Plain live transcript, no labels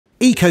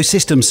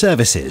Ecosystem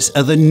services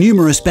are the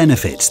numerous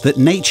benefits that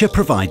nature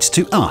provides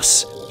to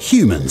us,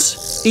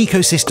 humans.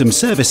 Ecosystem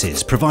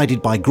services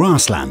provided by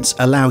grasslands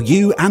allow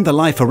you and the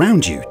life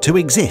around you to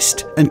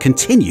exist and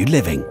continue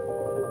living.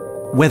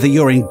 Whether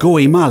you're in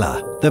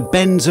Guatemala, the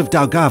bends of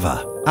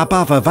Daugava,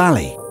 Abava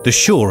Valley, the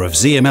shore of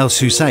Ziemel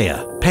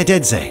Susea,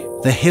 Pededze,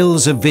 the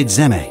hills of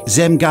Vidzeme,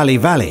 Zemgali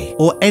Valley,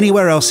 or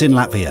anywhere else in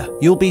Latvia,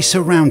 you'll be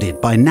surrounded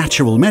by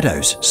natural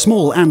meadows,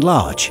 small and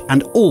large,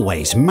 and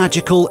always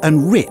magical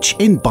and rich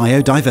in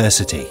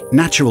biodiversity.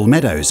 Natural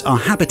meadows are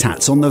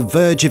habitats on the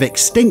verge of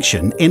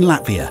extinction in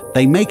Latvia.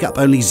 They make up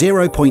only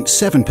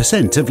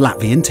 0.7% of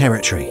Latvian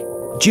territory.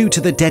 Due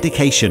to the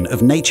dedication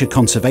of nature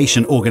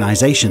conservation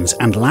organisations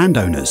and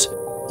landowners,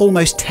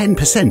 almost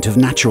 10% of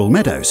natural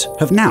meadows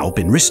have now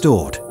been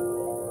restored.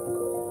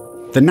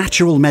 The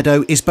natural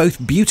meadow is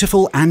both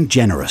beautiful and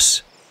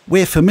generous.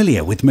 We're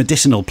familiar with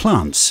medicinal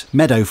plants,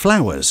 meadow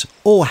flowers,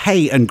 or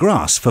hay and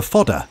grass for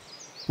fodder,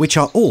 which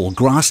are all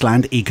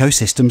grassland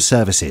ecosystem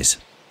services.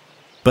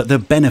 But the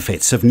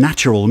benefits of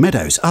natural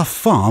meadows are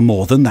far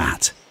more than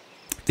that.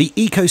 The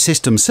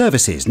ecosystem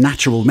services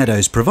natural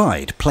meadows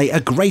provide play a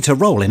greater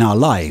role in our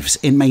lives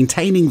in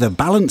maintaining the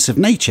balance of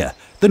nature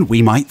than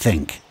we might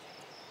think.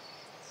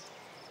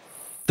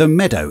 The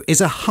meadow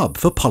is a hub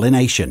for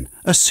pollination,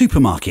 a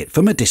supermarket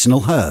for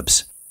medicinal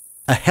herbs,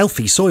 a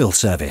healthy soil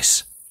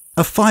service,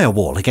 a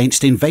firewall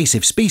against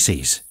invasive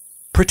species,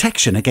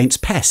 protection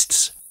against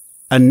pests,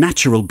 a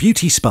natural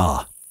beauty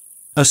spa,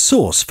 a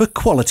source for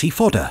quality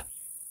fodder,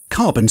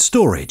 carbon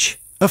storage,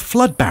 a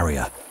flood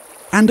barrier,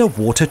 and a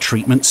water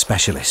treatment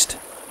specialist.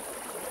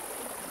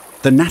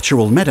 The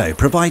natural meadow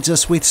provides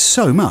us with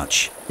so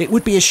much, it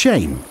would be a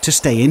shame to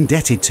stay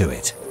indebted to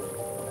it.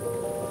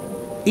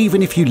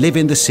 Even if you live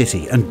in the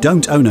city and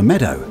don't own a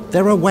meadow,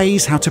 there are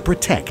ways how to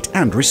protect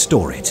and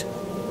restore it.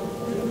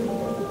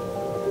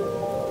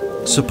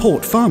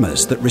 Support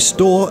farmers that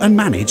restore and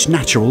manage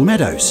natural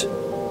meadows.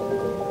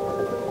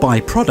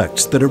 Buy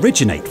products that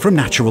originate from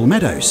natural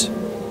meadows.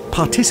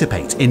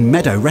 Participate in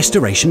meadow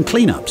restoration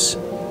cleanups.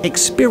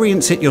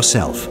 Experience it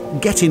yourself,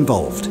 get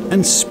involved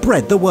and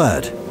spread the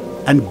word.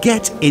 And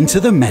get into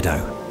the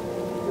meadow.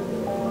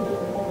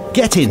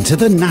 Get into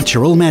the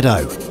natural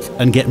meadow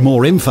and get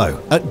more info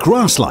at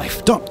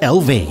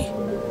grasslife.lv.